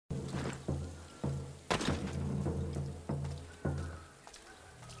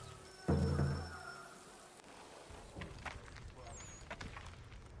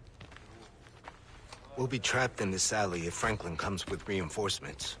We'll be trapped in this alley if Franklin comes with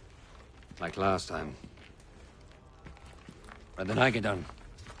reinforcements. Like last time. Brendan Hagedon.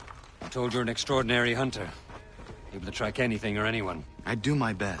 I'm told you're an extraordinary hunter. Able to track anything or anyone. I do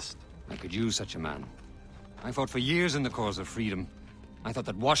my best. I could use such a man. I fought for years in the cause of freedom. I thought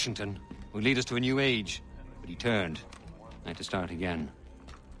that Washington would lead us to a new age. But he turned. I had to start again.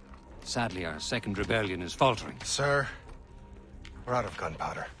 Sadly, our second rebellion is faltering. Sir, we're out of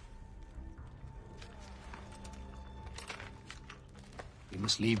gunpowder. We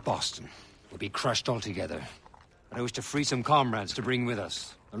must leave Boston. We'll be crushed altogether. But I wish to free some comrades to bring with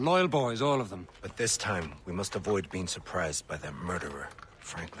us. They're loyal boys, all of them. But this time, we must avoid being surprised by that murderer,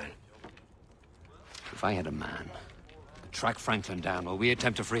 Franklin. If I had a man, I'd track Franklin down while we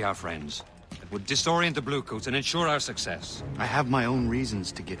attempt to free our friends. It would disorient the Bluecoats and ensure our success. I have my own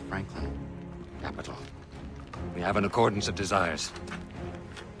reasons to get Franklin. Capital. We have an accordance of desires.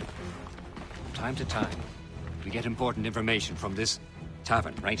 From time to time, we get important information from this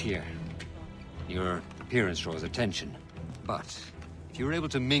tavern right here. Your appearance draws attention. But if you're able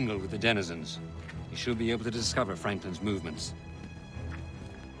to mingle with the denizens, you should be able to discover Franklin's movements.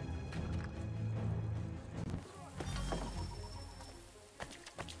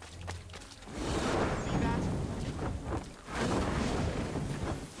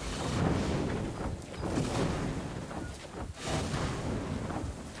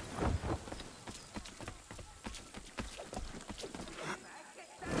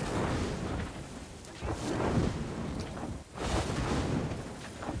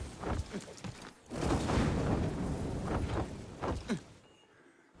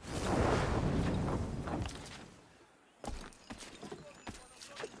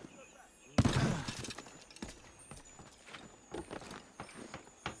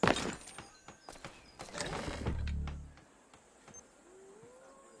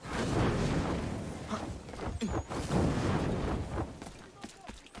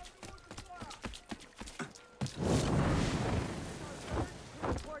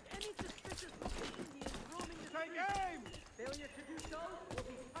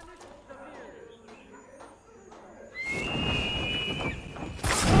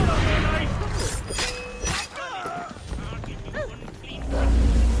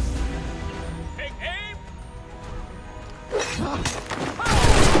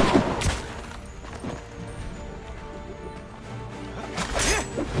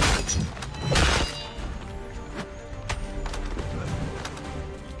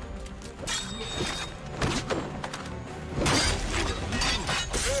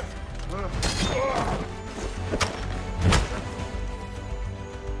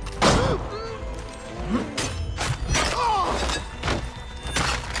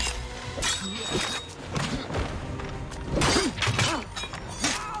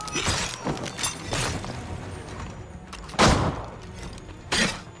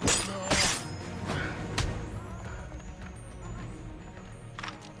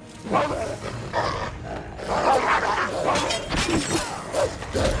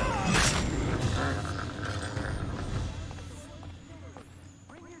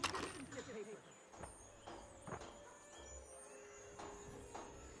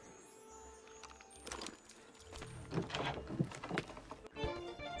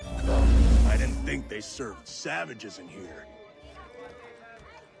 They served savages in here.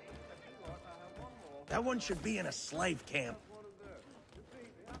 That one should be in a slave camp.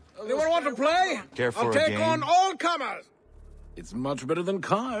 Anyone want to play? Care for I'll a take game? on all comers. It's much better than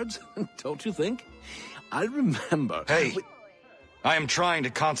cards, don't you think? I remember. Hey, I am trying to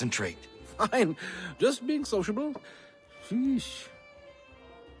concentrate. Fine, just being sociable. Sheesh.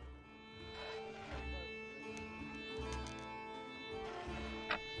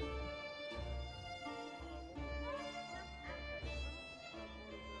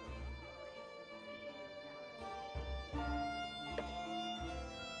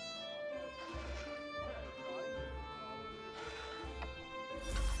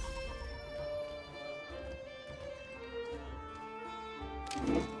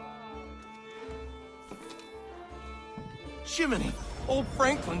 Jiminy! Old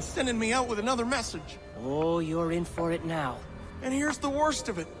Franklin's sending me out with another message. Oh, you're in for it now. And here's the worst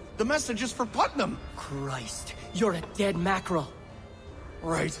of it. The message is for Putnam. Christ, you're a dead mackerel.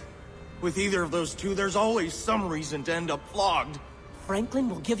 Right. With either of those two, there's always some reason to end up flogged. Franklin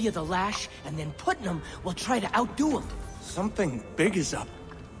will give you the lash, and then Putnam will try to outdo him. Something big is up.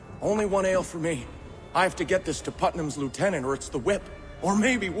 Only one ale for me. I have to get this to Putnam's lieutenant, or it's the whip. Or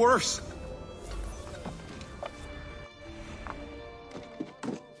maybe worse.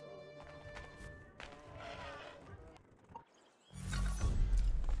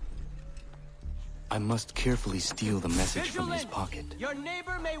 I must carefully steal the message from his pocket. Your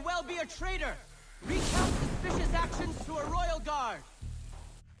neighbor may well be a traitor! Recount suspicious actions to a royal guard!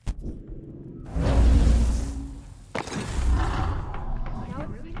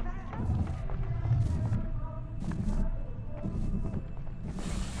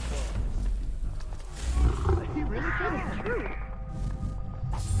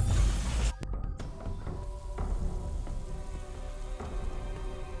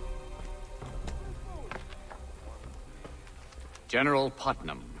 General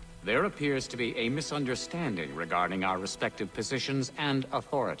Putnam, there appears to be a misunderstanding regarding our respective positions and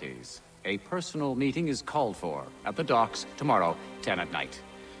authorities. A personal meeting is called for at the docks tomorrow, 10 at night.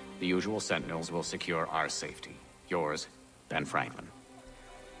 The usual sentinels will secure our safety. Yours, Ben Franklin.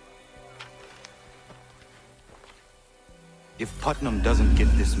 If Putnam doesn't get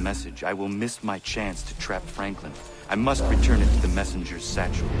this message, I will miss my chance to trap Franklin. I must return it to the messenger's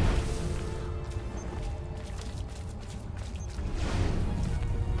satchel.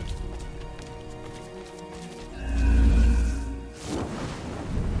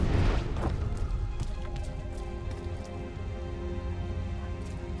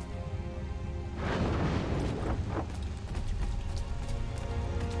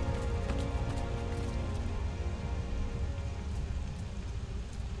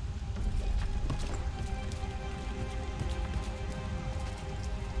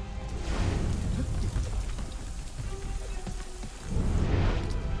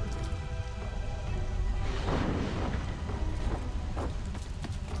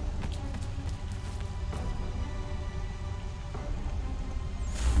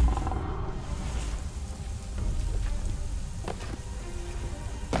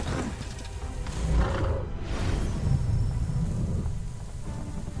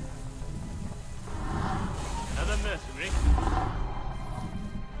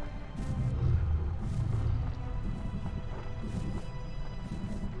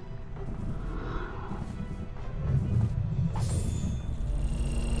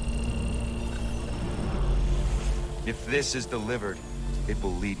 If this is delivered, it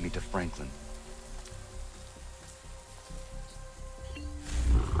will lead me to Franklin.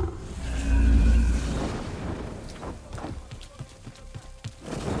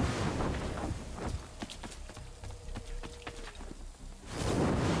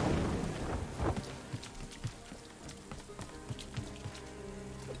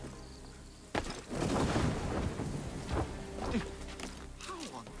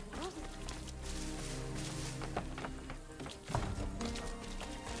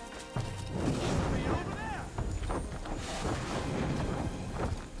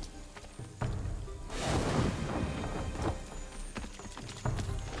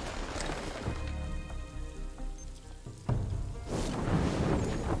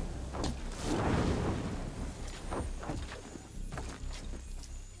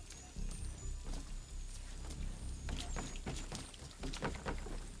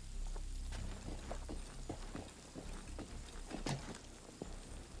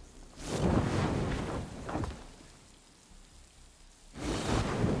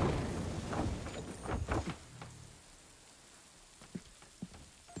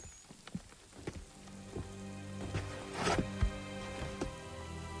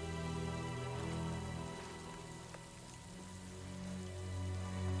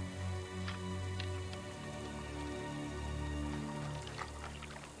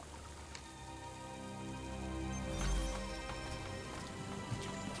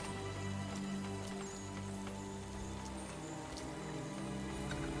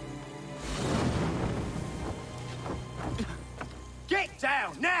 Get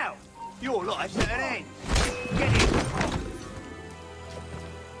down, now! Your life's at an end! Get in!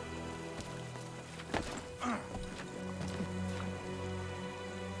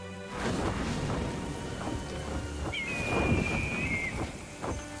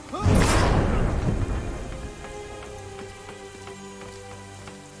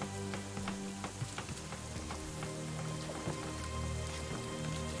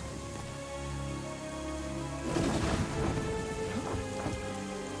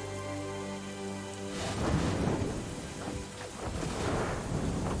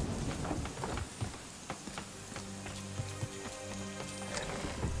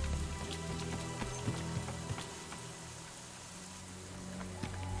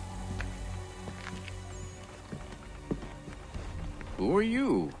 Who are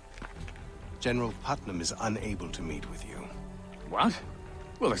you? General Putnam is unable to meet with you. What?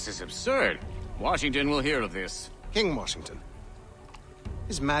 Well, this is absurd. Washington will hear of this. King Washington.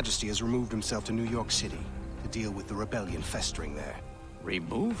 His Majesty has removed himself to New York City to deal with the rebellion festering there.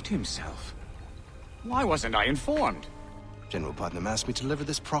 Removed himself? Why wasn't I informed? General Putnam asked me to deliver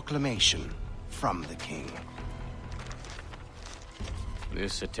this proclamation from the king.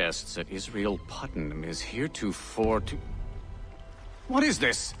 This attests that Israel Putnam is heretofore to... What is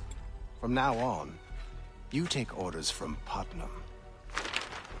this? From now on, you take orders from Putnam.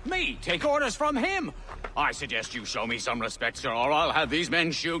 Me take orders from him? I suggest you show me some respect, sir, or I'll have these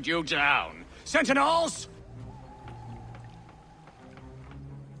men shoot you down. Sentinels!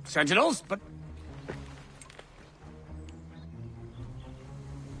 Sentinels? But...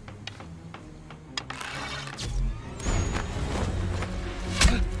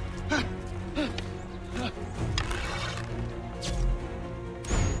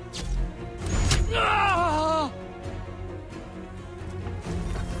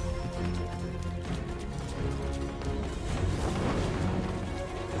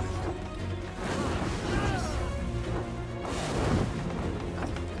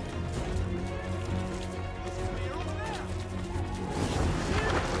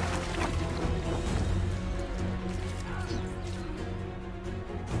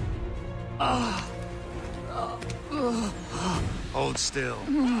 Hold still.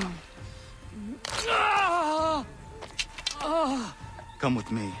 Come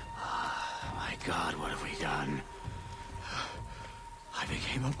with me. My God, what have we done? I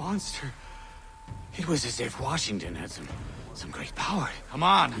became a monster. It was as if Washington had some great power. Come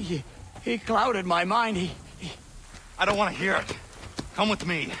on. He clouded my mind. I don't want to hear it. Come with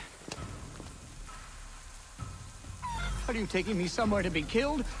me. Are you taking me somewhere to be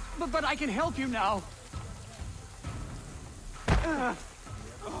killed? But I can help you now.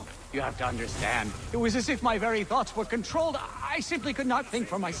 You have to understand. It was as if my very thoughts were controlled. I simply could not think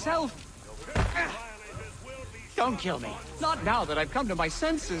for myself. Don't kill me. Not now that I've come to my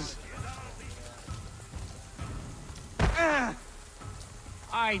senses.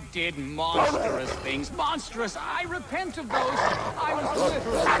 I did monstrous things. Monstrous. I repent of those. I was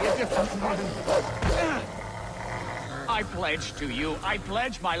literally a different man. I pledge to you. I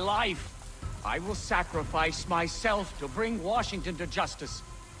pledge my life. I will sacrifice myself to bring Washington to justice.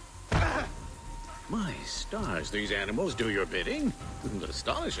 My stars, these animals do your bidding? Isn't it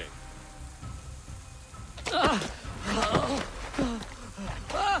astonishing?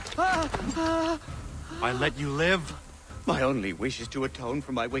 I let you live? My only wish is to atone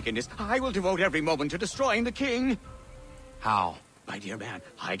for my wickedness. I will devote every moment to destroying the king. How? My dear man,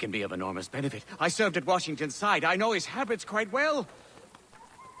 I can be of enormous benefit. I served at Washington's side. I know his habits quite well.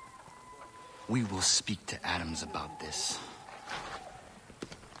 We will speak to Adams about this.